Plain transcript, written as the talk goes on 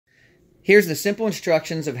Here's the simple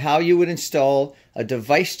instructions of how you would install a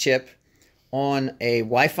device chip on a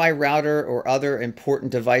Wi-Fi router or other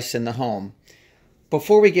important device in the home.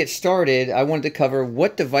 Before we get started, I wanted to cover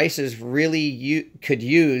what devices really could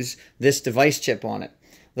use this device chip on it.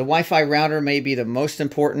 The Wi-Fi router may be the most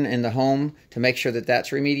important in the home to make sure that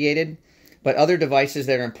that's remediated, but other devices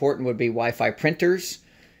that are important would be Wi-Fi printers,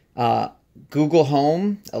 Google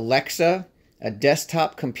Home, Alexa, a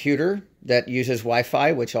desktop computer that uses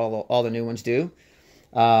Wi-Fi, which all the new ones do,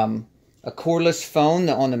 a cordless phone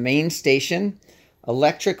on the main station,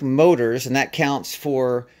 electric motors, and that counts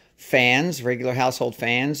for fans, regular household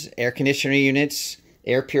fans, air conditioner units,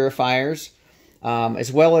 air purifiers,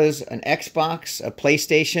 as well as an Xbox, a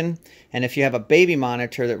PlayStation, and if you have a baby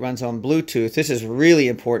monitor that runs on Bluetooth, this is really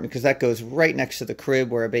important because that goes right next to the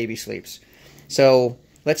crib where a baby sleeps. So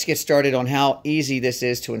let's get started on how easy this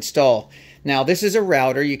is to install. Now, this is a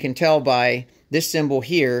router. You can tell by this symbol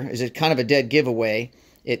here is it kind of a dead giveaway.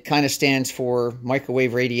 It kind of stands for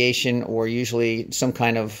microwave radiation, or usually some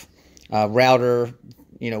kind of router,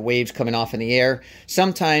 waves coming off in the air.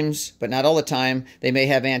 Sometimes, but not all the time, they may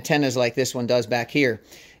have antennas like this one does back here.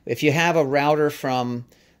 If you have a router from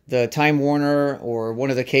the Time Warner or one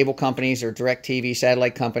of the cable companies or DirecTV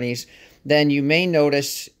satellite companies, then you may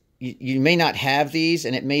notice you may not have these,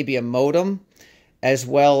 and it may be a modem as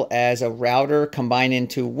well as a router combined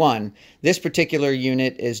into one. This particular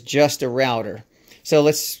unit is just a router. So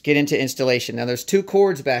let's get into installation. Now there's two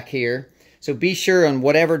cords back here. So be sure on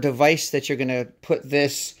whatever device that you're going to put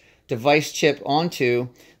this device chip onto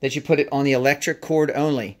that you put it on the electric cord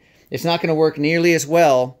only. It's not going to work nearly as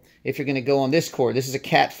well if you're going to go on this cord. This is a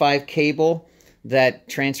Cat5 cable that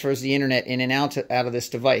transfers the internet in and out of this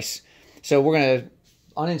device. So we're going to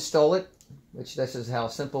uninstall it, which this is how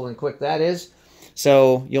simple and quick that is.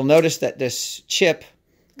 So you'll notice that this chip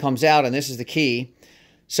comes out, and this is the key.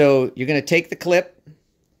 So you're going to take the clip,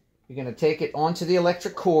 you're going to take it onto the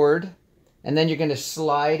electric cord, and then you're going to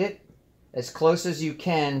slide it as close as you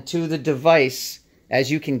can to the device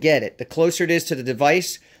as you can get it. The closer it is to the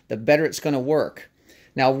device, the better it's going to work.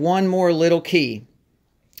 Now, one more little key.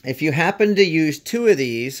 If you happen to use two of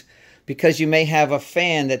these, because you may have a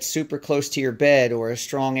fan that's super close to your bed, or a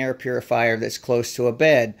strong air purifier that's close to a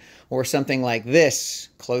bed, or something like this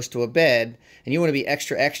close to a bed, and you want to be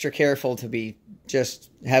extra careful to just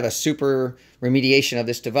have a super remediation of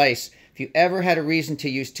this device. If you ever had a reason to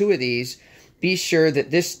use two of these, be sure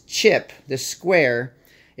that this chip, this square,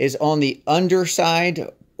 is on the underside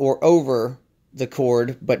or over the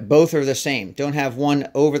cord, but both are the same. Don't have one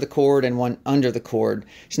over the cord and one under the cord.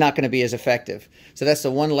 It's not going to be as effective. So that's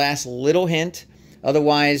the one last little hint.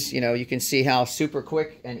 Otherwise, you can see how super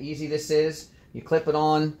quick and easy this is. You clip it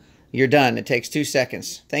on, you're done. It takes 2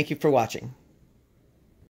 seconds. Thank you for watching.